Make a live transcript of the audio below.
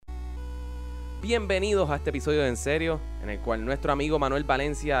Bienvenidos a este episodio de En Serio, en el cual nuestro amigo Manuel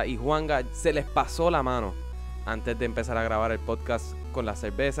Valencia y Juanga se les pasó la mano antes de empezar a grabar el podcast con la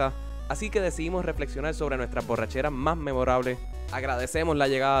cerveza. Así que decidimos reflexionar sobre nuestras borracheras más memorables. Agradecemos la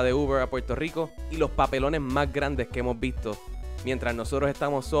llegada de Uber a Puerto Rico y los papelones más grandes que hemos visto mientras nosotros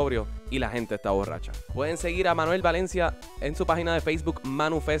estamos sobrios y la gente está borracha. Pueden seguir a Manuel Valencia en su página de Facebook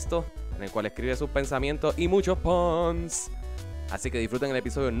Manufesto, en el cual escribe sus pensamientos y muchos puns. Así que disfruten el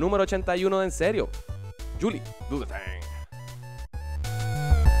episodio número 81 de En Serio. Julie, do the thing.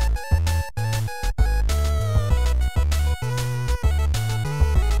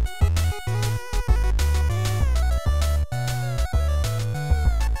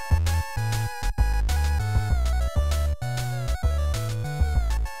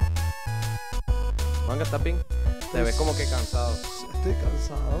 Juanga, ¿estás bien? Te ves como que cansado. Estoy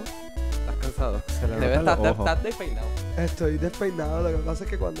cansado. ¿Estás cansado? Se le Te ves, notan los ojos. estás despeinado. Estoy despeinado. Lo que pasa es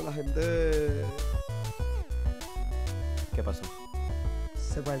que cuando la gente ¿Qué pasó?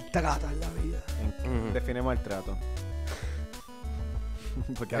 se maltrata en la vida. Ujú. Define maltrato.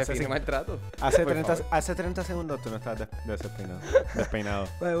 Porque Define maltrato. hace Por 30, favor. hace 30 segundos tú no estás despeinado. Despeinado.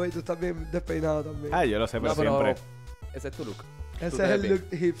 Güey, tú estás bien despeinado también. Ah, yo lo sé, pero No, pero siempre. ese es tu look. Ese tú es te el ves look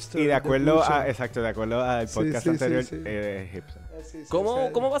hipster. Y de acuerdo Pucho. a, exacto, de acuerdo al Sí, podcast sí, anterior, sí. hipster. Sí, sí, ¿Cómo,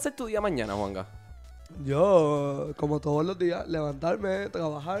 sí. ¿Cómo va a ser tu día mañana, Juanga? Yo, como todos los días, levantarme,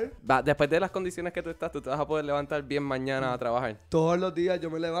 trabajar. Después de las condiciones que tú estás, tú te vas a poder levantar bien mañana a trabajar. Todos los días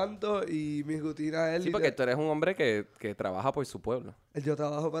yo me levanto y mi rutina es... Sí, porque tú eres un hombre que trabaja por su pueblo. Yo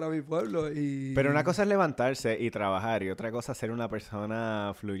trabajo para mi pueblo y... Pero una cosa es levantarse y trabajar y otra cosa es ser una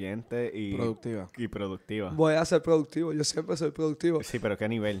persona fluyente y productiva. Voy a ser productivo. Yo siempre soy productivo. Sí, pero ¿qué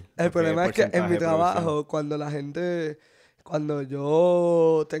nivel? El ¿Qué problema es que en porcentaje mi de producción? trabajo, cuando la gente, cuando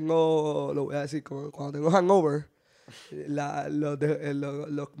yo tengo, lo voy a decir, cuando tengo hangover,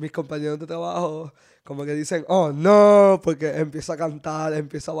 mis compañeros de trabajo como que dicen, oh no, porque empiezo a cantar,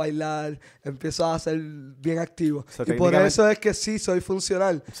 empiezo a bailar, empiezo a ser bien activo. So, Y por técnicamente- eso es que sí soy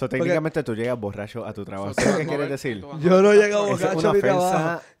funcional. So, técnicamente tú llegas borracho a tu trabajo. So, ¿Sabes qué tú quieres vas a decir? mover- Yo no llego Esa es borracho una a mi trabajo.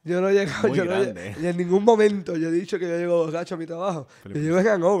 ofensa Yo no llego, muy yo no grande. y en ningún momento yo he dicho que yo llego borracho a mi trabajo. Yo llego en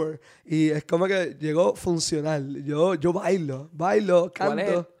hangover. Y es como que llego funcional. Yo bailo,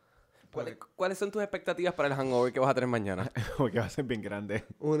 canto. ¿Cuáles son tus expectativas para el hangover que vas a tener mañana? Porque va a ser bien grande.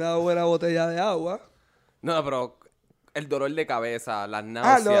 Una buena botella de agua. No, pero el dolor de cabeza, las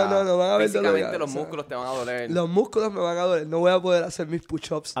náuseas. no van a haber dolor de físicamente los cabeza. músculos te van a doler. Los músculos me van a doler. No voy a poder hacer mis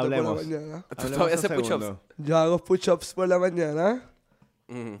push-ups por la Hablemos. mañana. ¿Tú Hablemos todavía un haces push-ups? segundo. Yo hago push-ups por la mañana.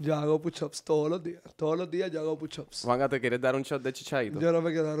 Ujú. Yo hago push-ups todos los días. Todos los días yo hago push-ups. Juanga, ¿te quieres dar un shot de chichadito? Yo no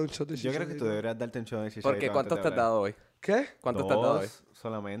me quiero dar un shot de Yo creo que tú chicharito. deberías darte un show de chicharito. Porque ¿cuántos antes te de has dado hoy? ¿Qué? ¿Cuántos te has dado hoy? Dos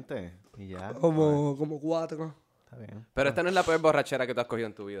solamente. Y ya. Como 4. Está bien. Pero esta no es la peor borrachera que tú has cogido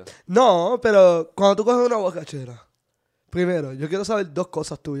en tu vida. No, pero cuando tú coges una borrachera, primero, yo quiero saber dos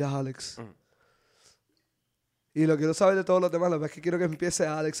cosas tuyas, Alex. Ujú. Y lo quiero saber de todos los demás. Lo que pasa es que quiero que empiece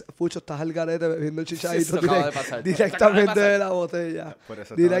Alex. Pucho, estás al garete bebiendo chichadito Eso acaba de pasar. directamente de la botella. Por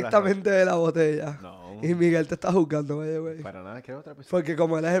eso te Directamente de la botella. No. Y Miguel te está juzgando, güey. Para nada, quiero otra persona. Porque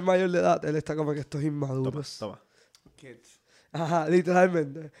como él es el mayor de edad, él está como que estos inmaduros. Toma. Ajá,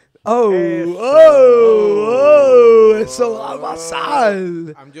 literalmente. Oh, Eso. eso va a pasar.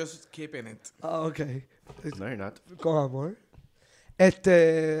 I'm just keeping it. Ah, ok. No, you're not. Con amor.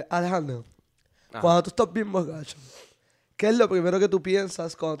 Alejandro, Ajá. cuando tú estás bien borracho, ¿qué es lo primero que tú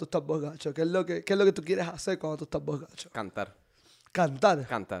piensas cuando tú estás borracho? ¿Qué es lo que tú quieres hacer cuando tú estás borracho? Cantar, Cantar.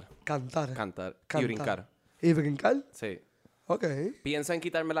 cantar, Cantar. cantar. Cantar. Y brincar. ¿Y brincar? Sí. Ok. Pienso en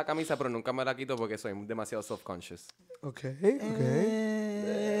quitarme la camisa, pero nunca me la quito porque soy demasiado self-conscious. Ok.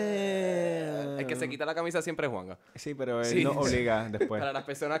 El que se quita la camisa siempre es Juanga. Sí, pero él Sí. nos obliga después. Para las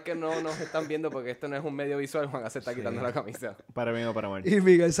personas que no nos están viendo, porque esto no es un medio visual, Juanga se está quitando la camisa. Para bien o para mal. Y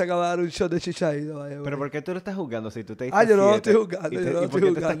Miguel se acaba de dar un shot de chichadito. vaya, Pero güey. ¿por qué tú lo estás juzgando si tú te diste Ah, yo no lo 7? estoy juzgando, yo no lo ¿Y estoy por qué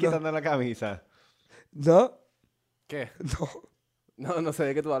te estás juzgando. quitando la camisa? ¿No? ¿Qué? No. No sé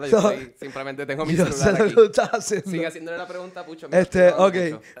de qué tú hablas. Yo No. simplemente tengo mi Yo sé celular lo aquí. que tú estás haciendo. Sigue haciéndole la pregunta a Pucho. mira, estoy Ok,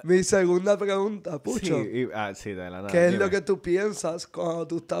 grabando mucho. mi segunda pregunta, Pucho. Sí, de la nada. ¿Qué es dime. lo que tú piensas cuando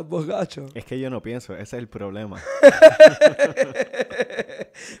tú estás borracho? Es que yo no pienso, ese es el problema.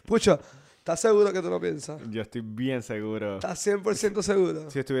 Pucho, ¿estás seguro que tú no piensas? Yo estoy bien seguro. ¿Estás 100% seguro?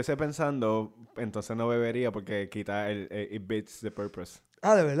 Si estuviese pensando, entonces no bebería porque quita it beats the purpose.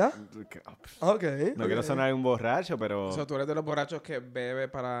 Ah, ¿de verdad? Ok. No quiero sonar un borracho, pero O sea, tú eres de los borrachos que bebe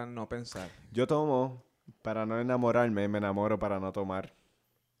para no pensar. yo tomo para no enamorarme, me enamoro para no tomar.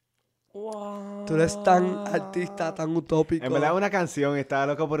 Tú eres tan artista, tan utópico. En verdad una canción, estaba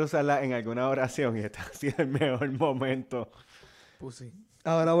loco por usarla en alguna oración y este ha sido el mejor momento. Pussy.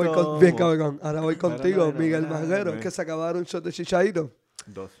 Ahora voy ¿Cómo? bien cabrón. Ahora voy contigo, Ahora no, Miguel ahora, Manguero, güey. que se acabaron un shot de chichaito.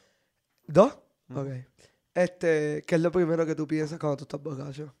 2. ¿Dos? Ok. ¿Qué es lo primero que tú piensas cuando tú estás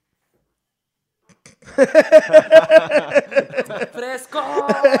borracho? ¡Fresco!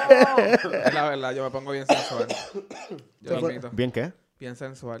 Es la verdad, yo me pongo bien sensual. Yo lo admito. ¿Bien qué? Bien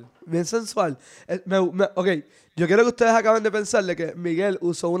sensual. Bien sensual. Ok, yo quiero que ustedes acaben de pensar de que Miguel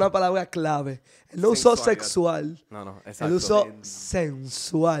usó una palabra clave. Él no usó Sensualidad. sexual. No, no, exacto. Él usó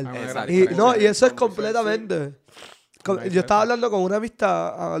sensual. Ah, una gran Exacto. Y, diferencia. no, y eso es Muy completamente. Una Yo diferencia. estaba hablando con una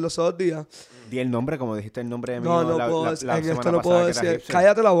amistad los otros días. Di el nombre, como dijiste el nombre de mi No, hijo no puedo la decir. semana En esto no pasada, puedo que era decir. hipster.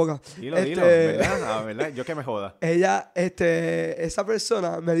 Cállate la boca. Dilo, dilo, ¿verdad? Ah, ¿verdad? Yo que me joda. Ella, esa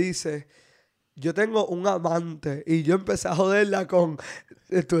persona me dice, yo tengo un amante. Y yo empecé a joderla con,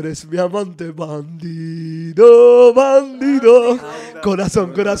 tú eres mi amante, bandido, bandido.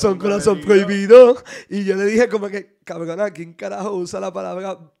 Corazón, corazón, corazón prohibido. Y yo le dije como que, cabrona, ¿quién carajo usa la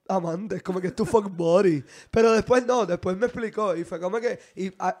palabra amante? Es como que es tu fuck body. Pero después no, después me explicó. Y fue como que,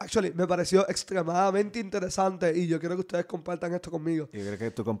 actually, me pareció extremadamente interesante. Y yo quiero que ustedes compartan esto conmigo. Yo creo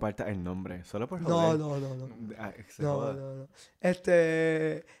que tú compartas el nombre. Solo por No, joder. no, no, no. Ah, que se No, joda. no, no.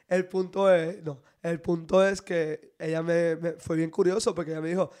 El punto es que ella me fue bien curioso porque ella me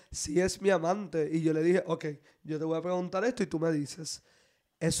dijo, sí es mi amante. Y yo le dije, ok, yo te voy a preguntar esto y tú me dices,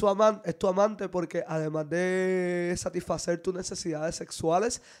 ¿es tu amante porque además de satisfacer tus necesidades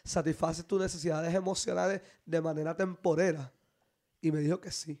sexuales, satisface tus necesidades emocionales de manera temporera? Y me dijo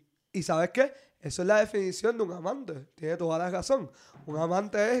que sí. ¿Y sabes qué? Eso es la definición de un amante. Tiene toda la razón. Un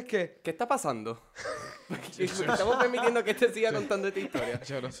amante es que... ¿Qué está pasando? Estamos permitiendo que este siga contando esta historia.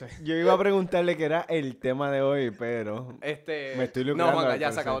 Yo lo sé. Yo iba a preguntarle qué era el tema de hoy, pero... Me estoy No, lucrando Juanca, al ya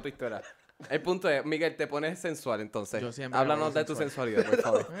se parecer. acabó tu historia. El punto es, Miguel, te pones sensual entonces. Yo siempre Háblanos me de pongo tu sensual. sensualidad, por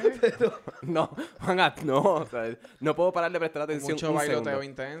favor. No, Juanca, no. O sea, no puedo parar de prestar atención Mucho un bailoteo segundo.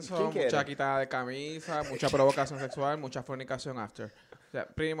 intenso, ¿Quién quiere? mucha quitada de camisa, mucha provocación sexual, mucha fornicación after. O sea,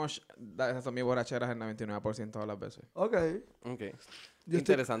 pretty much, esas son mis borracheras el 99% de las veces. Ok. Ok. Yo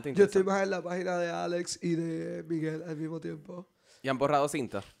Interesante, Yo estoy interesante. más en la página de Alex y de Miguel al mismo tiempo. ¿Y han borrado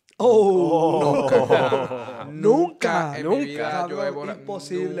cinta? ¡Oh! Nunca en mi nunca. vida yo he Cabrón, borrado.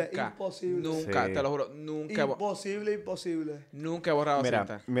 imposible, nunca, imposible. Nunca, Sí. te lo juro, nunca, Imposible. nunca he borrado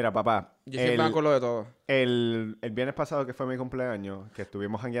cinta. Mira, papá. Yo siempre me acuerdo de todo. El viernes pasado, que fue mi cumpleaños, que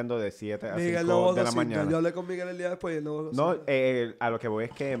estuvimos jangueando de 7 a Miguel 5 no de la cinta. mañana. Yo hablé con Miguel el día después y él no bajó No, cinta. a lo que voy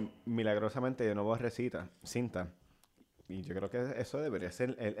es que milagrosamente yo no borré cinta. Y yo creo que eso debería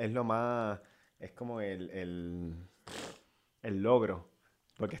ser, es lo más, es como el logro.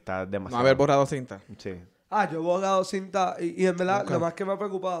 Porque está No demasiado. haber borrado cinta. Sí. Yo he borrado cinta y en verdad Nunca. lo más que me ha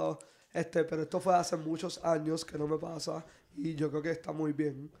preocupado, pero esto fue hace muchos años que no me pasa y yo creo que está muy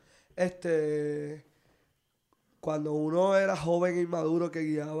bien. Cuando uno era joven e inmaduro que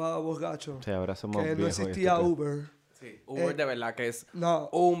guiaba borracho, Sí, ahora somos que no viejos y existía estúpidos. Uber. Sí. Uber de verdad que es No,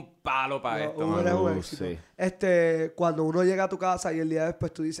 un palo para no, esto. Uber mano. es un éxito. sí. Cuando uno llega a tu casa y el día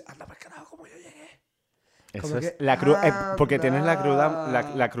después tú dices, anda para carajo, como yo llegué. Eso Como es que, la porque tienes la cruda,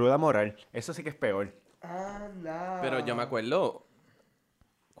 anda. la cruda moral. Eso sí que es peor. Anda. Pero yo me acuerdo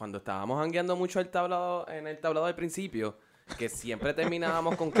cuando estábamos jangueando mucho en el tablado al principio, que siempre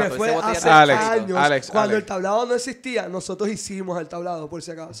terminábamos con Que 14 fue botellas hace de Alex, años, Alex, cuando Alex. el tablado no existía, nosotros hicimos el tablado, por si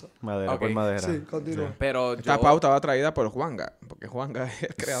acaso. Madera Ok. por madera. Sí, continúa. Pero Esta yo... pauta va traída por Juanga, porque Juanga es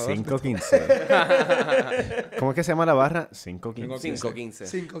el creador. 5.15. ¿Cómo es que se llama la barra? 5.15. 5-15.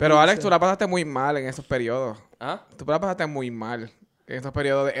 5, Pero 15. Alex, tú la pasaste muy mal en esos periodos. ¿Ah? Tú la pasaste muy mal en esos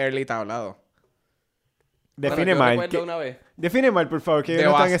periodos de early tablado. Define Bueno, yo mal. recuerdo una vez. Define mal, por favor, que yo no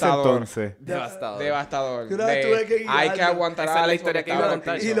estaba en ese Devastador. entonces. Devastador. Devastador. Yo una vez tuve que Hay que guiarlo. aguantar Esa a es la Alex historia porque que iba a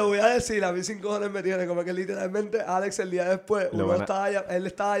estaba contar. Y lo voy a decir, a mí 5 cojones me tiene, como que literalmente Alex el día después, Lo van a- él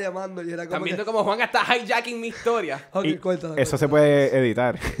estaba llamando y era como ¿Están viendo que... cómo Juan está hijacking mi historia? Ok, Y cuéntala. eso se puede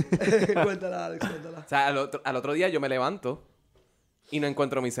editar. Cuéntala, Alex, cuéntala. O sea, al otro día yo me levanto y no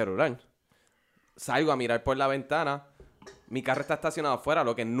encuentro mi celular. Salgo a mirar por la ventana. Mi carro está estacionado afuera,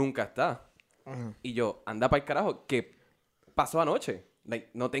 lo que nunca está. Y yo, anda para el carajo, ¿qué pasó anoche? Like,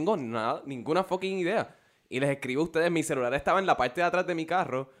 no tengo nada, ninguna fucking idea. Y les escribo a ustedes, mi celular estaba en la parte de atrás de mi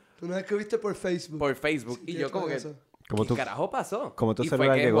carro Tú nos escribiste por Facebook. por Facebook. Sí, Y yo como que, eso. ¿Cómo ¿qué tú- carajo pasó? cómo tu y fue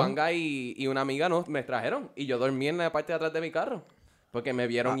celular que llegó? Juanga y una amiga me trajeron. Y yo dormí en la parte de atrás de mi carro. Porque me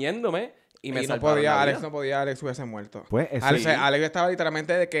vieron yéndome y me y no salvaron podía, la Alex vida. no podía, Alex hubiese muerto. Pues, eso Alex, sí. Alex estaba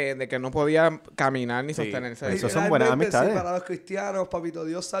literalmente de que no podía caminar ni Sí. sostenerse. Eso son buenas Literalmente, amistades. sí, para los cristianos, Papito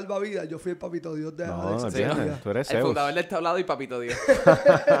Dios salva vidas. Yo fui el Papito Dios de No, Alex. olvídate, Mira. tú eres El Zeus. fundador del tablado y Papito Dios.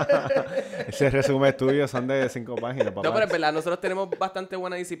 Ese resumen tuyo son de 5 páginas, papá. No, pero en verdad, nosotros tenemos bastante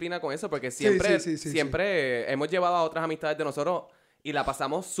buena disciplina con eso porque siempre, sí. siempre hemos llevado a otras amistades de nosotros Y la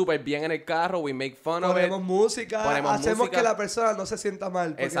pasamos súper bien en el carro, we make fun of Ponemos it. música, Ponemos hacemos música. que la persona no se sienta mal.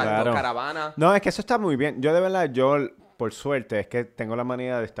 porque- Exacto, Claro. caravana. No, es que eso está muy bien. Yo de verdad, por suerte, es que tengo la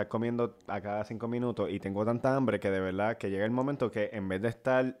manía de estar comiendo a cada 5 minutos y tengo tanta hambre que de verdad que llega el momento que en vez de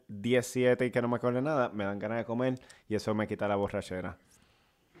estar 10-7 y que no me acuerde nada, me dan ganas de comer y eso me quita la borrachera.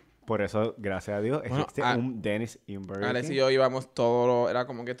 Por eso, gracias a Dios, Bueno, existe un Dennis y un Burger Alex King. y yo íbamos era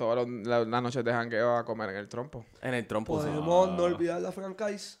como que todas las noches de jangueo a comer en el trompo. En el trompo. Podemos no olvidar la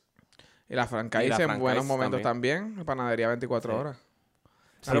franchise. Y la franchise Y la en franchise buenos momentos también. Panadería 24 Sí. horas.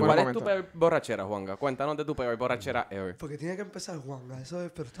 Pero Sí, ¿cuál buen es tu momento. peor borrachera, Juanga? Cuéntanos de tu peor borrachera ever. Porque tiene que empezar Juan, eso es,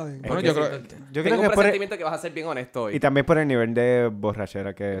 pero está bien. Bueno, Es yo que creo... Yo Tengo creo un que por el- presentimiento que vas a ser bien honesto hoy. y también por el nivel de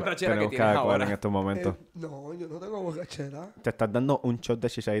borrachera que Borrachera que tenemos tienes cada cual ahora. en estos momentos. No, yo no tengo borrachera. Te estás dando un shot de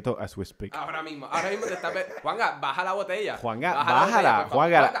chichadito as we speak. Ahora mismo te está... Juanga, baja la botella. Juanga, Baja la botella, bájala, por favor.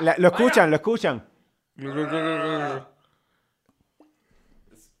 Juanga. Juanga, Lo baja. escuchan, lo escuchan.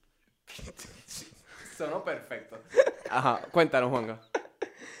 Sonó perfecto. Ajá, cuéntanos, Juanga.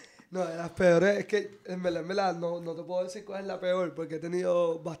 No, de las peores, es que en verdad, no te puedo decir cuál es la peor, porque he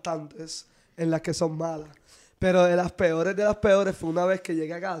tenido bastantes en las que son malas. Pero de las peores fue una vez que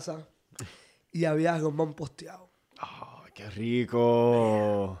llegué a casa y había gomón posteado. ¡Oh, qué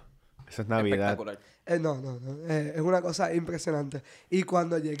rico! Eso es Navidad. Espectacular. No, es una cosa impresionante. Y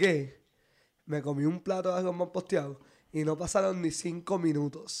cuando llegué, me comí un plato de gomón posteado y no pasaron ni 5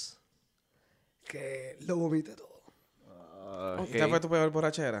 minutos que lo vomité todo. Ok. ¿Esta fue tu peor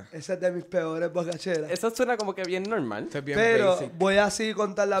borrachera? Esa es de mis peores borracheras. Eso suena como que bien normal. Esto es bien Pero basic. voy así a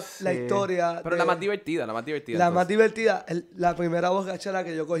contar la Sí. historia. Pero la más divertida, la más divertida. La más entonces. divertida, la primera borrachera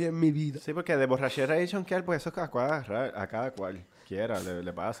que yo cogí en mi vida. Sí, porque de borrachera y chonquear, pues eso es a cada cual quiera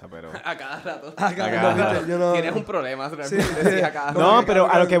le pasa, pero... A cada rato. Acá, Acá. no, viste, yo no- Tienes un problema realmente. Sí. Sí, a cada Como No, que pero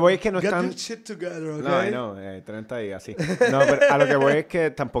cada a lo cual, que voy es que no get están... your shit together, ¿ok? No, no, 30 y así. No, pero a lo que voy es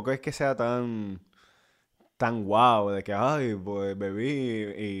que tampoco es que sea tan wow de que, ay, pues, bebí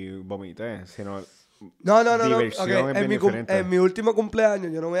y vomité, sino... No. Diversión ok, es bien diferente. en mi último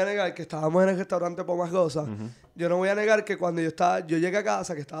cumpleaños, yo no voy a negar que estábamos en el restaurante Pomasgosa. Yo no voy a negar que cuando yo llegué a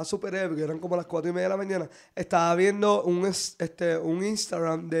casa, que estaba súper ebrio, eran como las 4:30 de la mañana, estaba viendo un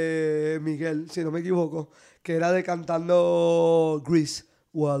Instagram de Miguel, si no me equivoco, que era de cantando Grease.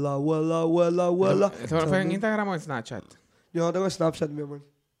 Walla, walla, walla, walla. ¿Eso fue en Instagram o en Snapchat? Yo no tengo Snapchat, mi amor.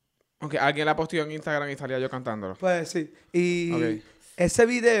 Aunque alguien la posteó en Instagram y salía yo cantándolo. Pues sí. Y Ok. ese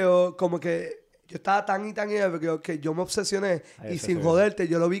video, como que yo estaba tan y tan ebrio que yo me obsesioné. Ay, Y ese sin se ve. joderte,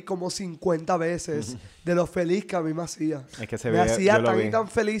 yo lo vi como 50 veces de lo feliz que a mí me hacía. Es que se Me ve, hacía yo lo tan vi. y tan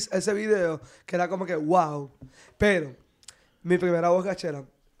feliz ese video que era como que wow. Pero mi primera borrachera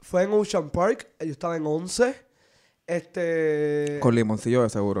fue en Ocean Park. Yo estaba en 11. Con limoncillo de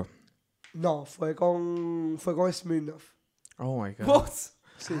seguro. No, fue con Smirnoff. Oh my God. What?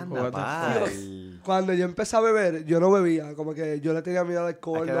 Sí. Anda, What the pal. Cuando yo empecé a beber, yo no bebía. Como que yo le tenía miedo al ¿A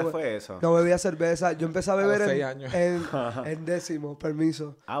alcohol. qué no edad be- fue eso? No bebía cerveza. Yo empecé a los beber 6 años. en décimo,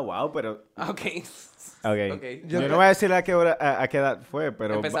 permiso. Ah, wow, pero... Ok. Ok. Ok. Yo no voy a decir a qué hora, a qué edad fue,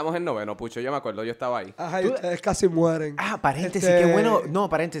 pero... Empezamos en noveno, Pucho. Yo me acuerdo, yo estaba ahí. Ajá, y ustedes casi mueren. Ah, paréntesis, Este- qué bueno. No,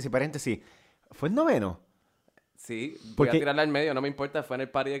 paréntesis. ¿Fue en noveno? Sí, voy Porque- a tirarla al medio, no me importa. Fue en el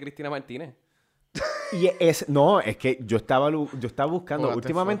party de Cristina Martínez. No, es que yo estaba buscando. What the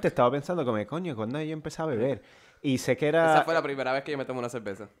Últimamente estaba pensando como, coño, ¿cuándo yo empecé a beber? Y sé que era... Esa fue la primera vez que yo me tomé una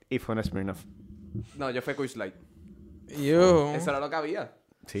cerveza. Y fue un Smirnoff. No, yo fui Coors Light. You. Eso era lo que había.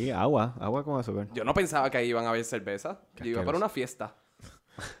 Sí, agua con azúcar. Yo no pensaba que ahí iban a haber cerveza. Yo iba para una fiesta.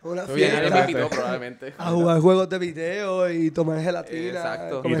 Una Tú vienes, Nadie fiesta. me invitó probablemente. A jugar juegos de video y tomar gelatina.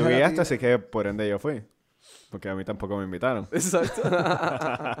 Exacto. Y comer tú gelatina. guiaste, así que por ende yo fui. Porque a mí tampoco me invitaron. Exacto.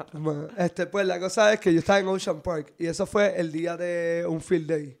 Bueno, pues la cosa es que yo estaba en Ocean Park y eso fue el día de un field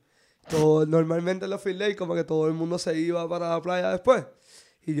day. Normalmente en los field day como que todo el mundo se iba para la playa después.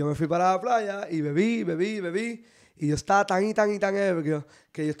 Y yo me fui para la playa y bebí. Y yo estaba tan y tan ebrio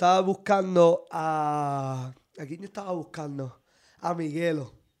que yo estaba buscando ¿A quién yo estaba buscando? A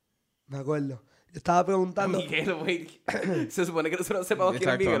Miguelo. Me acuerdo. Yo estaba preguntando... Miguel, güey. Se supone que nosotros sepamos quién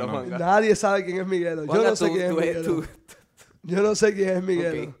es Exacto, Miguel, no. Juanga. Nadie sabe quién es Miguelo. Yo Juanga, no sé tú- quién es tú eres- Miguelo. tú- Yo no sé quién es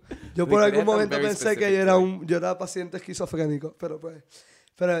Miguelo. Ok. Yo Tu por historia algún es momento very pensé que specific, yo era paciente esquizofrénico, pero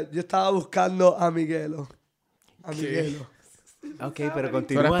yo estaba buscando a Miguelo. A Miguelo. Ok, pero Tú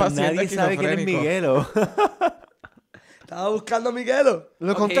continúa. eres paciente Nadie sabe quién es esquizofrénico. Miguelo. Estaba buscando a Miguelo.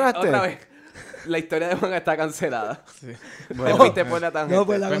 ¿Lo Ok, encontraste? Otra vez. La historia de Juan está cancelada. Sí. Te fuiste por la tangente. No,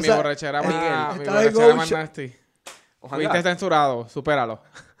 pues la Pues mi cosa- borrachera Miguel, más... Mi estaba en borrachera más Ocean- nasty. Juanga, Fuiste censurado. Supéralo.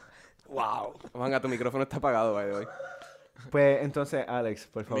 wow. Juanga, tu micrófono está apagado, by the way. Pues entonces, Alex,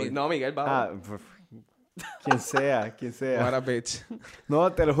 por favor. No, Miguel, va. Ah, Quien sea, quien What sea. a bitch.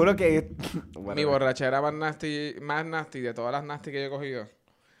 No, te lo juro que... Mi borrachera más nasty de todas las nasty que yo he cogido,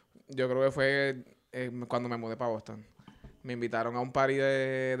 yo creo que fue cuando me mudé para Boston. Me invitaron a un party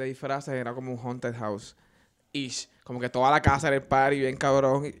de disfraces, era como un haunted house. Ish. Como que toda la casa era el party, bien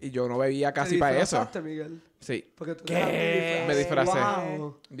cabrón, y yo no bebía casi para eso. disfrazaste, Miguel? Sí, Porque tú ¿Qué? Me disfracé.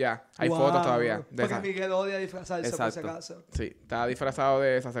 Wow. ya. Hay Wow. fotos todavía de Porque esa. Miguel odia disfrazarse por si Exacto. acaso. Sí, estaba disfrazado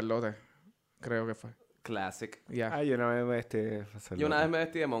de sacerdote. Creo que fue. Classic. Ya. Ay, yo una vez Yo una vez me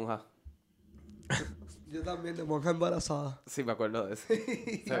vestí de monja. Yo también, de monja embarazada. Sí, me acuerdo de eso.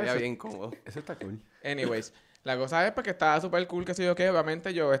 Se veía bien cómodo. Eso está cool. Anyways, la cosa es porque estaba súper cool, que sé yo qué.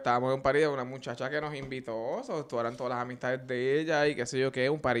 Obviamente yo estábamos en un party de una muchacha que nos invitó. Eran todas las amistades de ella y qué sé yo qué.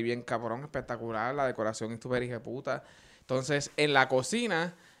 Un party bien cabrón, espectacular. La decoración súper hijeputa. Entonces, en la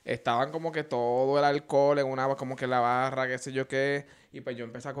cocina estaban como que todo el alcohol en una, como que la barra, qué sé yo qué. Y pues yo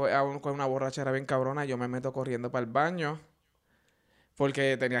empecé a con una borrachera bien cabrona. Y yo me meto corriendo para el baño.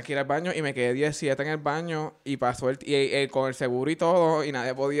 Porque tenía que ir al baño y me quedé 17 en el baño y pasó con el seguro y todo y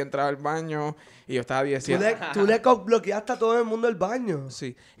nadie podía entrar al baño y yo estaba 17. Tú le bloqueaste a todo el mundo el baño.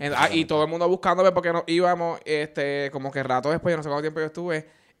 Sí. Y todo el mundo buscándome porque nos íbamos, como que rato después, yo no sé cuánto tiempo yo estuve.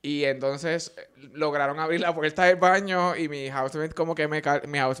 Y entonces lograron abrir la puerta del baño y mi housemate como que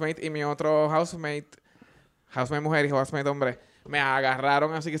mi housemate y mi otro housemate mujer y housemate hombre, me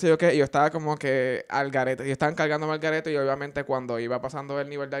agarraron así que sé yo qué, y yo estaba como que al garete, y estaban cargándome al garete y obviamente cuando iba pasando el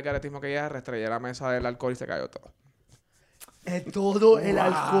nivel de algaretismo que ya restrellé la mesa del alcohol y se cayó todo. Es todo el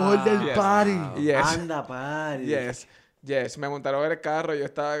alcohol del Yes. party. Yes. Anda, pari. Yes. Me montaron en el carro y yo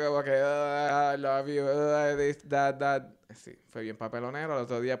estaba como que I love you, this, that. Sí, fue bien papelonero. El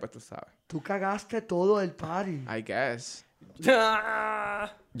otro día, pues tú sabes. Tú cagaste todo el party. I guess.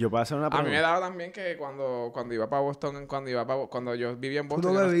 Yo puedo hacer una A mí me pregunta. daba también que cuando iba para Boston, cuando yo vivía en Tú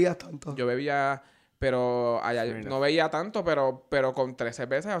Boston, no yo no- bebías tanto. yo bebía, pero allá Fair no bebía tanto, pero con 3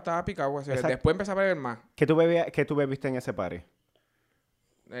 cervezas yo estaba picado. Así. Exacto. Después empecé a beber más. ¿Qué tú bebiste en ese party?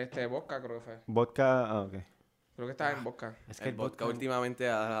 Vodka creo que fue. Vodka, ok. Creo que estaba en vodka. Es que El vodka últimamente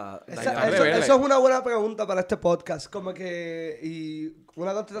ha Esa- dañado- de eso, verle. eso es una buena pregunta para este podcast. Como que... Y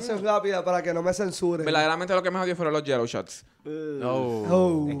una contestación rápida para que no me censuren. Verdaderamente lo que me jodió fueron los Yellow Shots. No.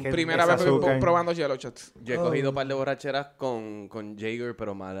 Oh. Es que Primera ese vez azúcar- probando Yellow Shots. Yo he cogido un par de borracheras con Jaeger,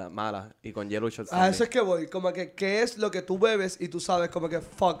 pero mala. Y con Yellow Shots A también. eso es que voy. Como que, ¿qué es lo que tú bebes y tú sabes como que,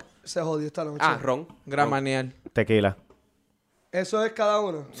 fuck, se jodió esta noche? Ron. Gran Ron. Maniel. Tequila. Eso es cada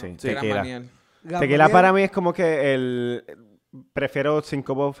uno. Sí, Sí. Gran tequila. Maniel. Tequila para mí es como que prefiero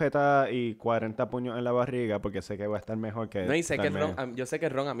 5 bofetas y 40 puños en la barriga porque sé que va a estar mejor que... No, y sé que el darme- ron, yo sé que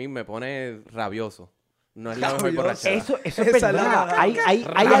el ron a mí me pone rabioso. No es la mejor Rabioso. borrachera. Eso es Esa es la verdad.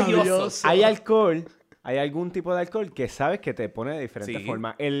 palabra. Rabioso. Hay alcohol, hay algún tipo de alcohol que sabes que te pone de diferentes Sí.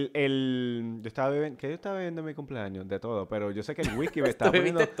 formas. Yo estaba bebiendo, ¿qué yo estaba bebiendo en mi cumpleaños? De todo, pero yo sé que el whisky me Te estaba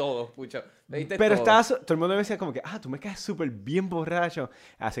bebiste poniendo... todo, pucha. Bebiste Pero todo. todo el mundo me decía como que, tú me caes súper bien borracho.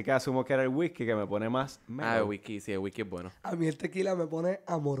 Así que asumo que era el whisky que me pone más... Ah, el mellow. whisky, sí, el whisky es bueno. A mí el tequila me pone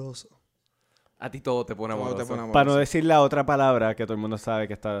amoroso. A ti todo te pone Todo te amoroso. pone amoroso. Para no decir la otra palabra que todo el mundo sabe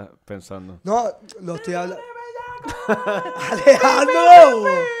que está pensando. No, no estoy hablando... ¡Alejandro!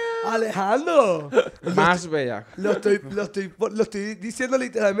 ¡Alejandro! Más bella. Lo estoy diciendo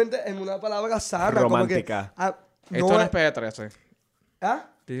literalmente en una palabra sana. Romántica. Como que, Esto no es PG-13. ¿Ah?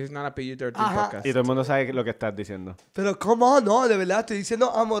 This is not a PG-13 Ajá. podcast. Y todo el mundo sabe lo que estás diciendo. Pero ¿cómo no? De verdad, estoy diciendo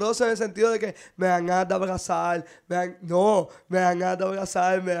amoroso en el sentido de que me dan ganas de abrazar, me dan ganas de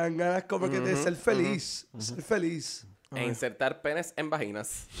abrazar, me dan ganas como que de ser feliz, ser feliz. E insertar penes en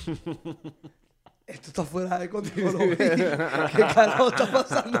vaginas. Esto está fuera de control, güey. ¿Qué carajo está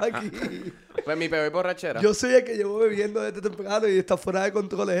pasando aquí? Pues mi peor borrachera. Yo soy el que llevo bebiendo desde temprano y está fuera de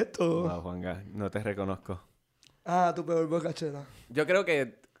control esto. Wow, Juanga, no te reconozco. Ah, tu peor borrachera. Yo creo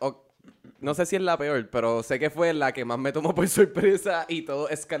que... no sé si es la peor, pero sé que fue la que más me tomó por sorpresa y todo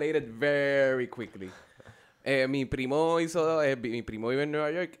escalated very quickly. Mi primo vive en Nueva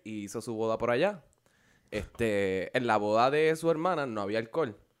York y hizo su boda por allá. En la boda de su hermana no había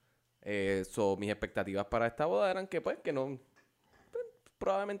alcohol. Mis expectativas para esta boda eran que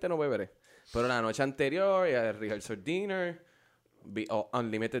probablemente no beberé. Pero la noche anterior, el rehearsal dinner,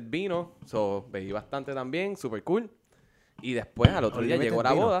 unlimited vino, bebí bastante también, super cool. Y después al otro día Unlimited llegó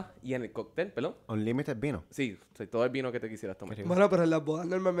la vino. boda y en el cóctel, perdón. Unlimited vino. Sí, todo el vino que te quisieras tomar. Qué rico. Bueno, pero en las bodas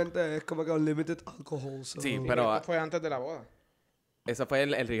normalmente es como que unlimited alcohol. so- Sí, pero Esto fue antes de la boda. eso fue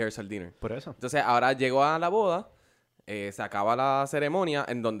el rehearsal dinner. Por eso. Entonces ahora llegó a la boda, se acaba la ceremonia,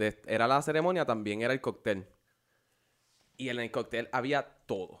 en donde era la ceremonia también era el cóctel. Y en el cóctel había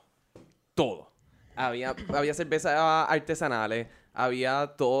todo. Todo. Había cervezas artesanales,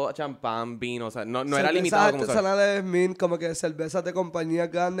 había todo champán, vino, o sea, no era Cervezas limitado como artesanales mint, como que cervezas de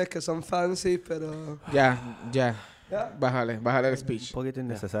compañías grandes que son fancy, pero... Ya. ¿Ya? Bájale el speech. Un poquito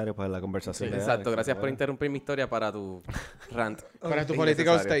innecesario para la conversación. de Exacto, Alex, gracias por ¿verdad? interrumpir mi historia para tu rant. Para tu Innecesario.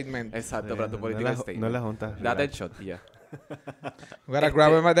 political statement. Exacto, para tu No political es la- statement. no es la junta. Date el shot y ya. Gotta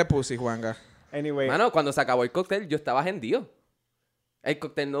grab him at the pussy, Juanga. Anyway, Mano, cuando se acabó el cóctel, yo estaba hendido. El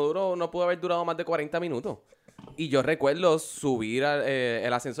cóctel no pudo haber durado más de 40 minutos. Y yo recuerdo subir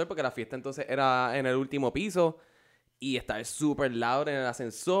el ascensor, porque la fiesta entonces era en el último piso. Y estar súper loud en el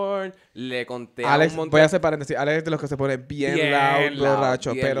ascensor. Le conté a Alex, un montón... voy a hacer paréntesis. Alex es de los que se pone bien loud,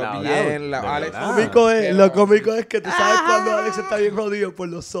 borracho. bien Pero loud. bien loud. De Alex, verdad. Lo cómico es que tú sabes cuando Alex está bien jodido por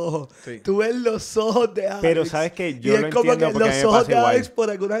los ojos. Sí. Tú ves los ojos de Alex. Pero sabes que yo y lo es como entiendo que porque a mí los me ojos pasa de igual. Alex por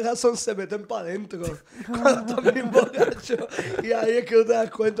alguna razón se meten para adentro cuando estás bien borracho. Y ahí es que tú te das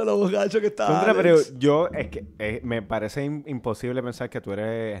cuenta de lo borracho que está Contra, pero Alex. yo, es que me parece imposible pensar que tú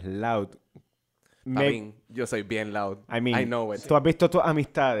eres loud. Papín, yo soy bien loud. I mean, I know it. tú has visto tus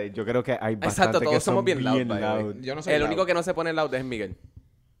amistades. Yo creo que hay bastantes Exacto, que todos son somos bien loud, by the way. yo no soy El loud. único que no se pone loud es Miguel.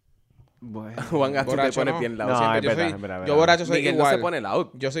 Bueno. Juan Gato te Borracho pone no. bien loud. No, Siempre es yo verdad, soy- es verdad, es Yo verdad. borracho soy Miguel igual. no se pone loud.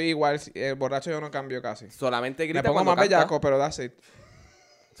 Yo soy igual. El borracho yo no cambio casi. Solamente Me grita pongo cuando más canta. bellaco, pero that's it.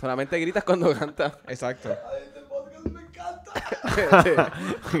 Solamente gritas cuando canta. Exacto. Este podcast me encanta.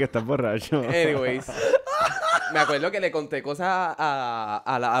 que estás borracho. Anyways. Me acuerdo que le conté cosas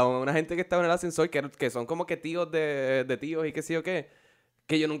a una gente que estaba en el ascensor que son como que tíos de tíos y qué sé yo qué.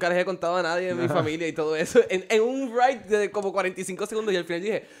 Que yo nunca les he contado a nadie de mi familia y todo eso. En un ride de como 45 segundos y al final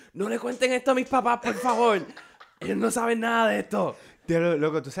dije, no le cuenten esto a mis papás, por favor. Ellos no saben nada de esto. Pero,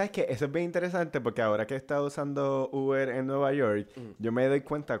 loco, tú sabes que eso es bien interesante porque ahora que he estado usando Uber en Nueva York, yo me doy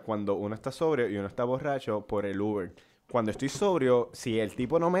cuenta cuando uno está sobrio y uno está borracho por el Uber. Cuando estoy sobrio, si el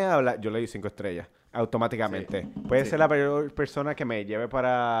tipo no me habla, yo le doy 5 estrellas. Automáticamente. Puede ser la peor persona que me lleve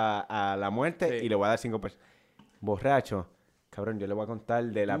para a la muerte Sí. y le voy a dar 5 pesos. Borracho. Cabrón, yo le voy a contar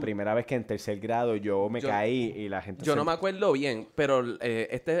de la primera vez que en tercer grado yo me caí y la gente Yo se- no me acuerdo bien, pero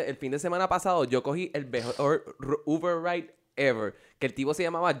el fin de semana pasado yo cogí el mejor Uber ride ever. Que el tipo se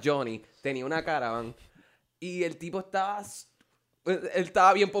llamaba Johnny, tenía una caravan y el tipo él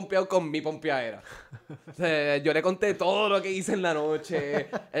estaba bien pompeado con mi pompeadera. O sea, yo le conté todo lo que hice en la noche.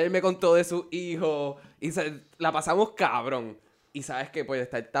 Él me contó de su hijo. Y la pasamos cabrón. Y sabes que pues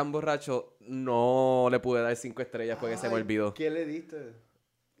estar tan borracho, no le pude dar 5 estrellas porque se me olvidó. ¿Qué le diste?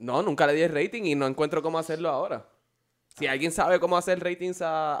 No, nunca le di el rating y no encuentro cómo hacerlo ahora. Si alguien sabe cómo hacer ratings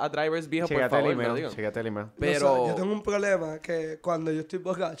a drivers viejos, por Chécate el favor, me lo email. digan. Chécate el email. Pero... O sea, yo tengo un problema que cuando yo estoy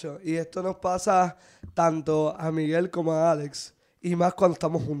borracho, y esto nos pasa tanto a Miguel como a Alex, y más cuando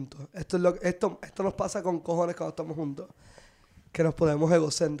estamos juntos. Esto nos pasa con cojones cuando estamos juntos. Que nos ponemos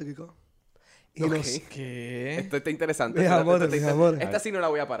egocéntricos. Y Ok. ¿Qué? Esto está interesante. Mis Espérate, amores, esto está mis inter- amores. Esta sí no la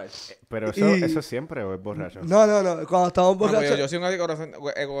voy a parar. Pero Y- eso siempre o es borracho. No, cuando estamos No, pero borrachos... yo soy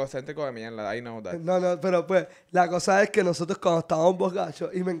un egocéntrico de mierda. I know that. No, pero pues la cosa es que nosotros cuando estábamos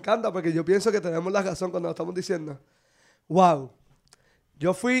borrachos, y me encanta porque yo pienso que tenemos la razón cuando lo estamos diciendo, wow,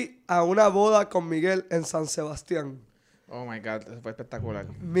 yo fui a una boda con Miguel en San Sebastián. Oh my God, eso fue espectacular.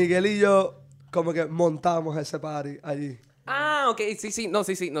 Miguel y yo como que montamos ese party allí. Ah, ok. Sí. No,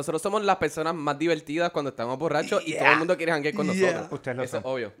 sí. Nosotros somos las personas más divertidas cuando estamos borrachos y todo el mundo quiere janguear con Yeah. nosotros. Ustedes lo Eso es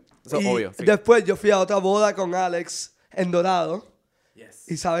son. obvio. Eso es Y obvio. Sí. después yo fui a otra boda con Alex en Dorado. Yes.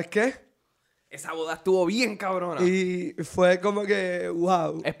 ¿Y sabes qué? Esa boda estuvo bien cabrona. Y fue como que,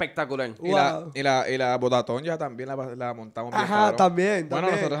 wow. Espectacular. Wow. Y la bodatón ya también la montamos bien, Ajá, cabrón. también. Bueno,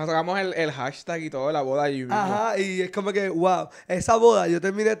 nosotros sacamos el hashtag y todo de la boda allí mismo. Ajá, y es como que, wow, esa boda, yo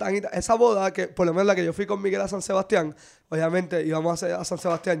terminé esa boda, que por lo menos la que yo fui con Miguel a San Sebastián, obviamente íbamos a San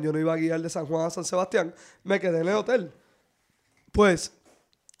Sebastián, yo no iba a guiar de San Juan a San Sebastián, me quedé en el hotel. Pues,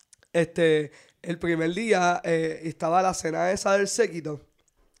 el primer día estaba la cena esa del séquito,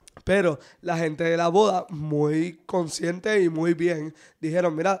 pero la gente de la boda, muy consciente y muy bien,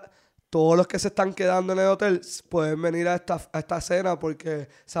 dijeron, mira, todos los que se están quedando en el hotel pueden venir a esta cena porque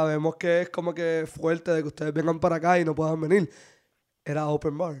sabemos que es como que fuerte de que ustedes vengan para acá y no puedan venir. Era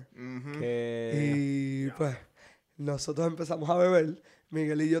open bar. Y pues nosotros empezamos a beber.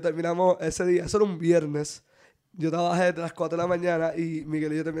 Miguel y yo terminamos ese día. Eso era un viernes. Yo trabajé desde las 4 de la mañana y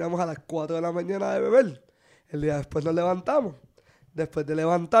Miguel y yo terminamos a las 4 de la mañana de beber. El día después nos levantamos. Después de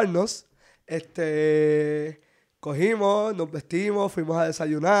levantarnos, cogimos, nos vestimos, fuimos a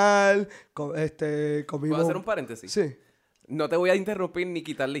desayunar, comimos... ¿Puedo hacer un paréntesis? Sí. No te voy a interrumpir ni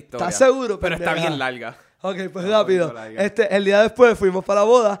quitar la historia. ¿Estás seguro, Pero está pendeja? bien larga. Ok, pues No, rápido. no la digas. El día después fuimos para la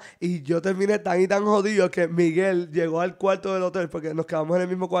boda y yo terminé tan y tan jodido que Miguel llegó al cuarto del hotel porque nos quedamos en el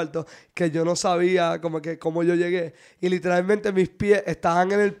mismo cuarto que yo no sabía como que cómo yo llegué. Y literalmente mis pies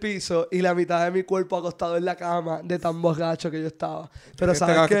estaban en el piso y la mitad de mi cuerpo acostado en la cama de tan borracho que yo estaba. Pero Este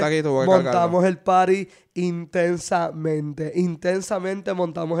 ¿sabes gato qué? está aquí, tuvo que Montamos cargarlo. el party intensamente. Intensamente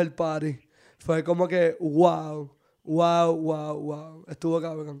montamos el party. Fue como que wow, wow, wow, wow. Estuvo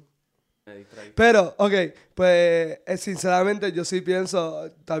cabrón. Me distraí. Pero, ok, pues sinceramente yo sí pienso,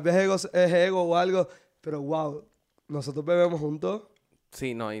 tal vez es ego o algo, pero wow, nosotros bebemos juntos.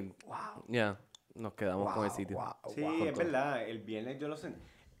 Sí, no, y... Ya, nos quedamos con el sitio. Sí, es verdad. El viernes yo lo sentí.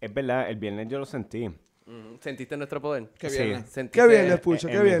 Es verdad, el viernes yo lo sentí. Ujú. ¿Sentiste nuestro poder? Qué Sí. bien. ¿Sentiste... ¿Qué viernes, Pucho?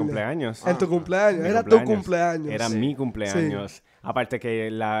 En ¿Qué mi viernes? cumpleaños. En tu cumpleaños, Mi era tu cumpleaños. Era Sí. mi cumpleaños. Aparte que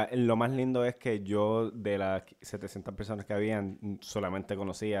lo más lindo es que yo de las 700 personas que habían solamente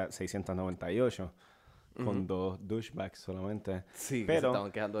conocía 698 con 2 douchebags solamente. Sí, que se Pero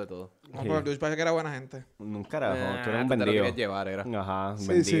estaban quejando de todo. No, pero tú parece que era buena gente. un carajo, tú eres Ah, un tú te lo vendido. querías llevar, era. Ajá, un Sí,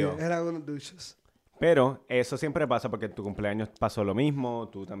 vendido. sí, eran unos duchos. Pero eso siempre pasa porque en tu cumpleaños pasó lo mismo,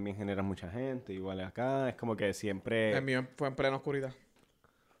 tú también generas mucha gente, igual acá, es como que siempre... El mío fue en plena oscuridad.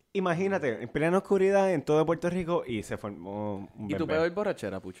 Imagínate, en plena oscuridad en todo Puerto Rico y se formó un ¿Y tu bebé. peor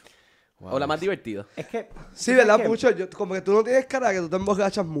borrachera, Pucho? Wow. ¿O la más divertida? Es que... Sí, ¿sabes ¿verdad, qué? Pucho? Como que tú no tienes cara que tú te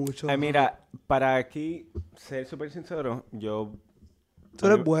emborrachas mucho. Ay, mira, para aquí ser súper sincero, yo... Tú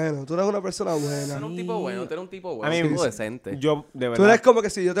eres bueno, tú eres una persona Tú buena. eres un tipo bueno, tú eres un tipo A bueno, mí- un tipo Sí, decente. Yo, de Tú verdad... eres como que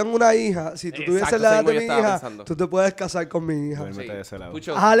si yo tengo una hija, si tú tuvieses Exacto, la edad eso de mi mismo yo estaba hija, pensando. tú te puedes casar con mi hija. Duérmete Sí. de ese lado.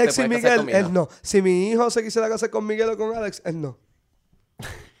 Pucho, Alex ¿te y puedes casar con Miguel, mi hija? él no. Si mi hijo se quisiera casar con Miguel o con Alex, él no.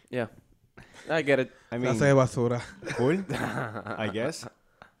 Yeah. I get it. I mean, Clase de basura. cool, I guess.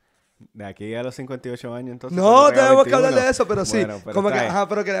 De aquí a los 58 años, entonces... No, cuando tenga tenemos que hablar 21. de eso, pero sí. Bueno, pero Como que, está bien. ajá,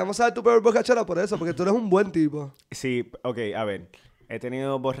 pero queremos saber tu peor borrachera por eso, porque tú eres un buen tipo. Sí, ok, a ver. He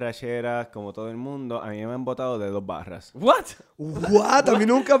tenido borracheras como todo el mundo. A mí me han botado de 2 barras. What? What? A mí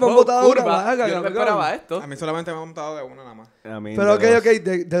nunca me han Wow, botado una curva. vaga, Yo no me cabrón. esperaba esto. A mí solamente me han montado de una nada más. A mí Pero ok, de ok, dos.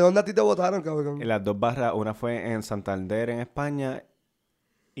 ¿de dónde a ti te votaron, cabrón? Las 2 barras, una fue en Santander, en España,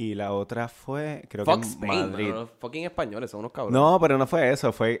 y la otra fue, creo que Fuck en Spain, Madrid. mano. Los fucking españoles son unos cabrones. No, pero no fue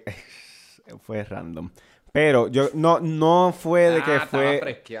eso, fue random. Pero yo, no fue de que estaba fue...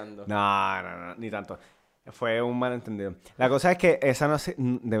 fresqueando. No, ni tanto. Fue un malentendido. La cosa es que esa no sé,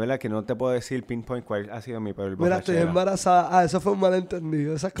 de verdad que no te puedo decir pinpoint cuál ha sido mi peor Mira, estoy borrachera. embarazada. Ah, eso fue un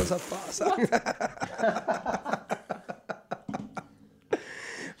malentendido. Esas cosas pasan.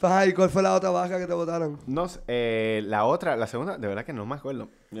 Pues, ay, ¿cuál fue la otra vaga que te votaron? No sé, la segunda, de verdad que no me acuerdo.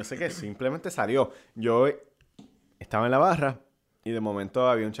 Yo sé que simplemente salió. Yo estaba en la barra y de momento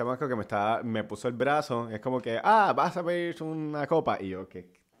había un chamaco que me puso el brazo. Es como que, vas a pedir una copa. Y yo,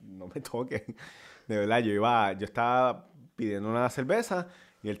 que no me toque. De verdad, yo estaba pidiendo una cerveza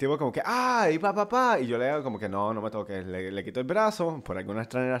y el tipo como que, y papá. Y yo le digo como que no me toques. Le quito el brazo. Por alguna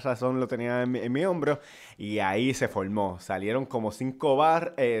extraña razón lo tenía en mi hombro. Y ahí se formó. Salieron como 5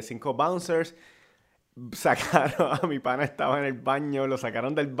 bouncers. Sacaron a mi pana, estaba en el baño, lo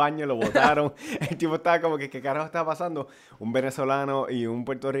sacaron del baño, lo botaron. El tipo estaba como que, ¿qué carajo estaba pasando? Un venezolano y un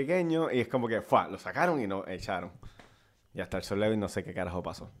puertorriqueño. Y es como que, lo sacaron y nos echaron. Y hasta el sol de hoy no sé qué carajo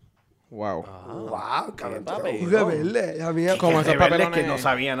pasó. Wow. Wow, cabrón. papelón. Qué verde. A mí, Como Que esos de verdad es papelones- que no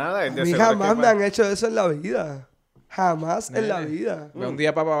sabía nada. a mí jamás me han hecho eso en la vida. Jamás en la vida. Ve un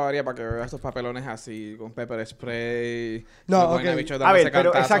día para Bavaria para que veas estos papelones así, con pepper spray. No, los buenos ok. bichos A dándose ver,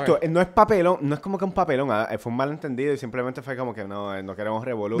 pero cantazos, exacto, no es papelón, no es como que un papelón, fue un malentendido y simplemente fue como que no queremos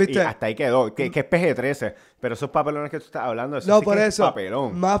revolucionar y ¿Viste? hasta ahí quedó, que es PG-13, pero esos papelones que tú estás hablando, eso No, sí por que eso. es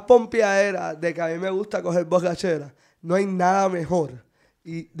papelón. Más pompeadera de que a mí me gusta coger borrachera. No hay nada mejor.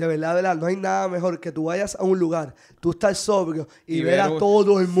 Y de verdad, no hay nada mejor que tú vayas a un lugar, tú estás sobrio y Y ver a ver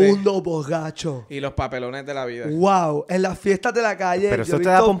todo el sí. mundo borracho. Y los papelones de la vida. Wow, en las fiestas de la calle Pero yo eso he te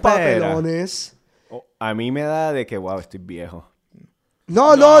da visto pompeadera. papelones. A mí me da de que, wow, estoy viejo.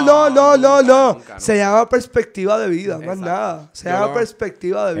 No. nunca. Se llama perspectiva de vida, más Exacto. nada. Se Yo llama no-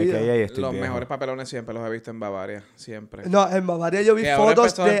 perspectiva de Es que vida. ahí estoy Los viejo. mejores papelones siempre los he visto en Bavaria. Siempre. No, en Bavaria yo vi Que ahora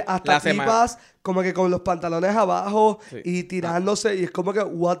fotos empezó de hasta la semana- tipas como que con los pantalones abajo Sí. y tirándose y es como que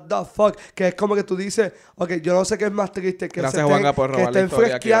what the fuck, que es como que tú dices, ok, yo no sé qué es más triste, que Gracias, se Juanga, por que robar la estén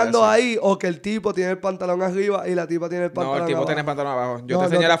historia que iba a fresqueando decir. ahí o que el tipo tiene el pantalón arriba y la tipa tiene el pantalón No, el tipo abajo. tenía el pantalón abajo. Yo No, te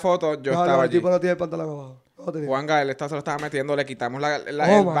enseñé no, la foto, yo no, estaba el allí. tipo no tiene el pantalón abajo. No tenía. Juanga, él se lo estaba metiendo, le quitamos Oh el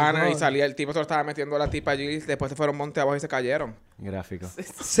my banner y God. salía el tipo, se lo estaba metiendo a la tipa allí. Después se fueron monte abajo y se cayeron. Gráfico.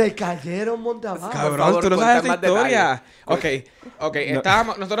 Se cayeron monte abajo. Por favor, tú no cuenta sabes esta más detalles. historia.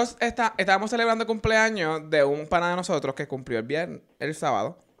 Ok, nosotros estábamos celebrando el cumpleaños de un pana de nosotros que cumplió el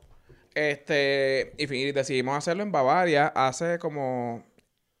sábado. Y decidimos hacerlo en Bavaria hace como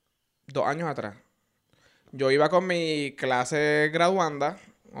 2 años atrás. Yo iba con mi clase graduanda,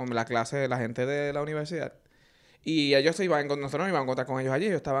 o la clase de la gente de la universidad. Y ellos nosotros nos íbamos a encontrar con ellos allí.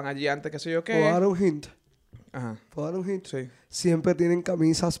 Ellos estaban allí antes, qué sé yo ¿Puedo qué. dar un hint? Ajá, ¿Puedo dar un hint? sí. Siempre tienen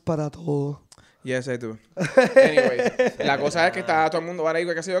camisas para todo. Yes, I do. Anyway, la cosa es que estaba todo el mundo ahora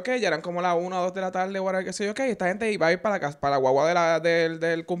qué sé yo qué. Ya eran como las 1 o 2 de la tarde, ahora qué sé yo qué. Y esta gente iba a ir para la guagua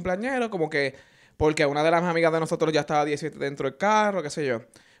del cumpleañero, como que... Porque una de las amigas de nosotros ya estaba 17 dentro del carro, qué sé yo.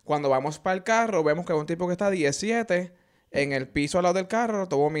 Cuando vamos para el carro, vemos que hay un tipo que está 17 en el piso al lado del carro,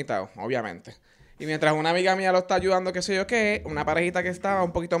 todo vomitado, obviamente. Y mientras una amiga mía lo está ayudando, qué sé yo qué, una parejita que estaba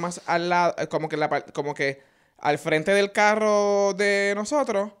un poquito más al lado, como que al frente del carro de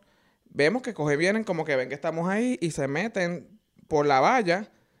nosotros, vemos que vienen como que ven que estamos ahí y se meten por la valla,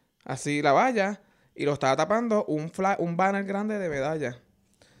 así la valla, y lo estaba tapando un banner grande de medalla.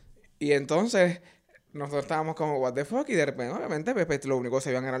 Y entonces nosotros estábamos como, what the fuck, y de repente, obviamente, pues, lo único que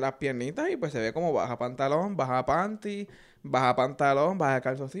se veían eran las piernitas y pues se ve como baja pantalón, baja panty, baja pantalón, baja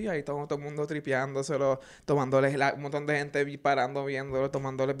calzoncilla y todo el mundo tripeándoselo, tomándoles un montón de gente parando, viéndolo,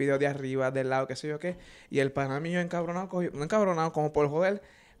 tomándoles videos de arriba, del lado, qué sé yo qué. Y el pana mío encabronado, no encabronado, como por joder,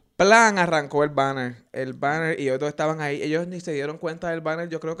 plan arrancó el banner y ellos dos estaban ahí. Ellos ni se dieron cuenta del banner,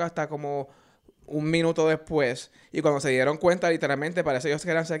 yo creo que hasta como 1 minuto después. Y cuando se dieron cuenta, literalmente, parece que ellos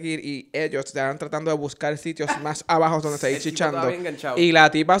querían seguir y ellos estaban tratando de buscar sitios más abajo donde seguir chichando. Y la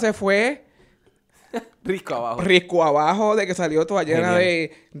tipa se fue risco abajo de que salió toda llena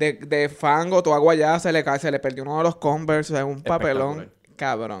de fango, toda guayada, se le perdió uno de los Converse, o sea, un papelón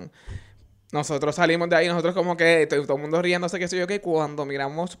cabrón. Nosotros salimos de ahí, nosotros como que todo el mundo riéndose, qué sé yo qué. Cuando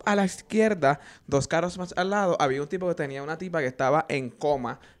miramos a la izquierda, 2 carros más al lado, había un tipo que tenía una tipa que estaba en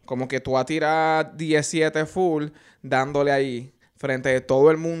coma. Como que tú a tirar 17 full, dándole ahí, frente de todo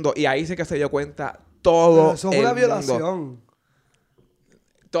el mundo. Y ahí sí que se dio cuenta todo Eso es el una mundo. violación.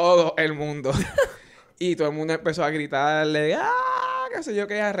 Todo el mundo. Y todo el mundo empezó a gritarle, qué sé yo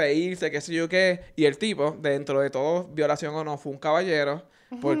qué, a reírse, qué sé yo qué. Y el tipo, dentro de todo, violación o no, fue un caballero.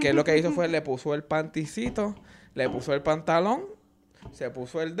 Porque él lo que hizo fue, le puso el panticito, le puso el pantalón, se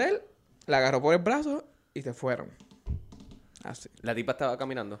puso el de él, la agarró por el brazo y se fueron. Así. La tipa estaba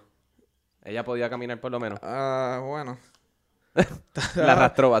caminando. Ella podía caminar por lo menos. Bueno. La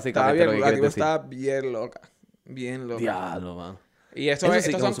arrastró básicamente. La tipa estaba bien loca. Bien loca. Diablo, man. Y estas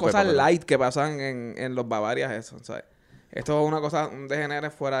son cosas light que pasan en los Bavarias, eso, ¿sabes? Esto es una cosa, un degenere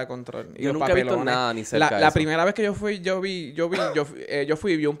fuera de control. Y yo nunca he visto nada ni cerca de La eso. primera vez que yo fui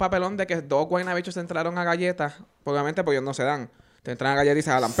y vi un papelón de que 2 guaynabichos entraron a galletas. Obviamente, pues ellos no se dan. Te entran a galletas y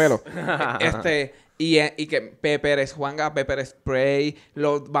se jalan pelo. Y que Juanga, pepper spray,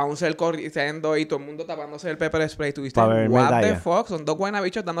 los bouncers corriendo y todo el mundo tapándose el pepper spray. Tú viste, what the fuck, son 2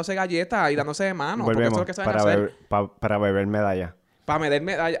 guaynabichos dándose galletas y dándose de mano. Porque eso es lo que saben hacer. Para beber medalla. Para beber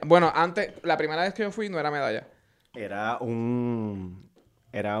medalla. Bueno, antes, la primera vez que yo fui no era medalla. Era un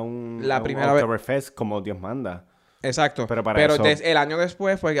La primera vez. Oktoberfest como Dios manda. Exacto. Pero eso... el año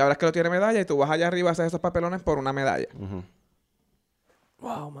después, pues ahora es que lo tiene medalla y tú vas allá arriba a hacer esos papelones por una medalla.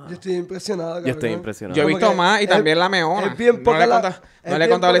 Wow, man. Yo estoy impresionado, cabrón. Yo estoy impresionado. Yo he visto más y también la meona. Es bien poca no le he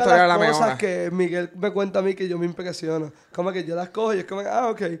contado la historia de la cosas meona. que Miguel me cuenta a mí que yo me impresiono. Como que yo las cojo y es como,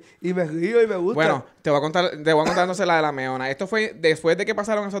 ok. Y me río y me gusta. Bueno, te voy a contar entonces la de la meona. Esto fue después de que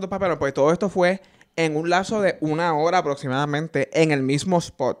pasaron esos 2 papelones. Pues todo esto fue en un lapso de 1 hora aproximadamente en el mismo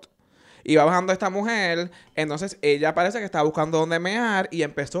spot. Iba bajando esta mujer, entonces ella parece que estaba buscando dónde mear y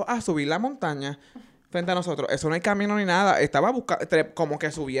empezó a subir la montaña frente a nosotros. Eso no hay camino ni nada. Estaba como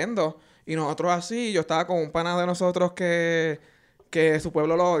que subiendo. Y nosotros así, yo estaba con un pana de nosotros que su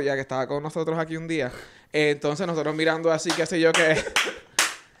pueblo lo odia, que estaba con nosotros aquí un día. Entonces nosotros mirando así, qué sé yo, que...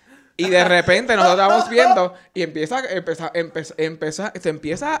 Y de repente nosotros estábamos viendo y se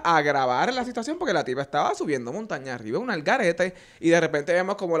empieza a grabar la situación porque la tipa estaba subiendo montaña arriba, un algarete, y de repente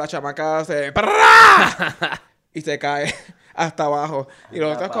vemos como la chamaca se... y se cae hasta abajo. Y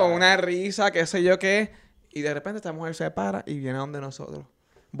nosotros con una risa, qué sé yo qué, y de repente esta mujer se para y viene donde nosotros,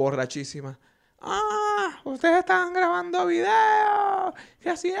 borrachísima. Ustedes están grabando videos,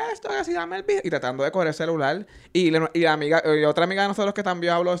 que así esto, que así dame el video. Y tratando de coger el celular. Y otra amiga de nosotros que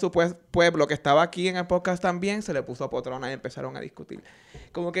también habló de su pueblo, que estaba aquí en el podcast también, se le puso potrona y empezaron a discutir.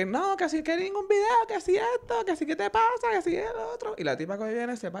 Como que no, que así quieren un video, que así esto, que así qué te pasa, que así el otro. Y la tipa que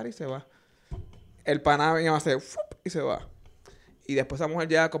viene se para y se va. El pana viene a hacer y se va. Y después esa mujer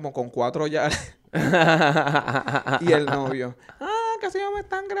llega como con 4 yares. Y el novio, que así me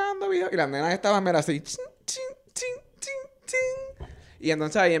están grabando videos. Y las nenas estaban, mira, así, chin, chin, chin, chin, chin. Y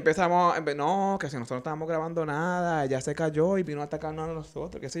entonces ahí empezamos, no, que si nosotros no estábamos grabando nada, ella se cayó y vino a atacarnos a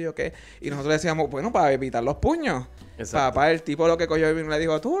nosotros, qué sé yo qué. Y nosotros decíamos, bueno, para evitar los puños. Exacto. Papá, el tipo lo que cogió y vino y le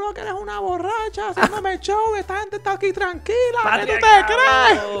dijo, tú lo que eres una borracha, haciéndome show, esta gente está aquí tranquila, ¿qué tú te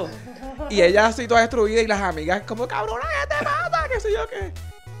crees? Y ella así toda destruida y las amigas como, cabrona, ¿qué te pasa? ¿Qué sé yo qué?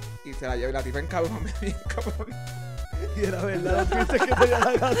 Y se la llevó y la tipa en cabrón, bien cabrón. Y era verdad, lo triste que tenía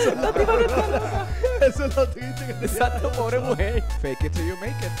la casa. La tipa que está loca. Eso es lo triste que tenía. Exacto, pobre mujer. Fake it till you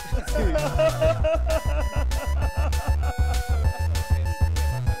make it.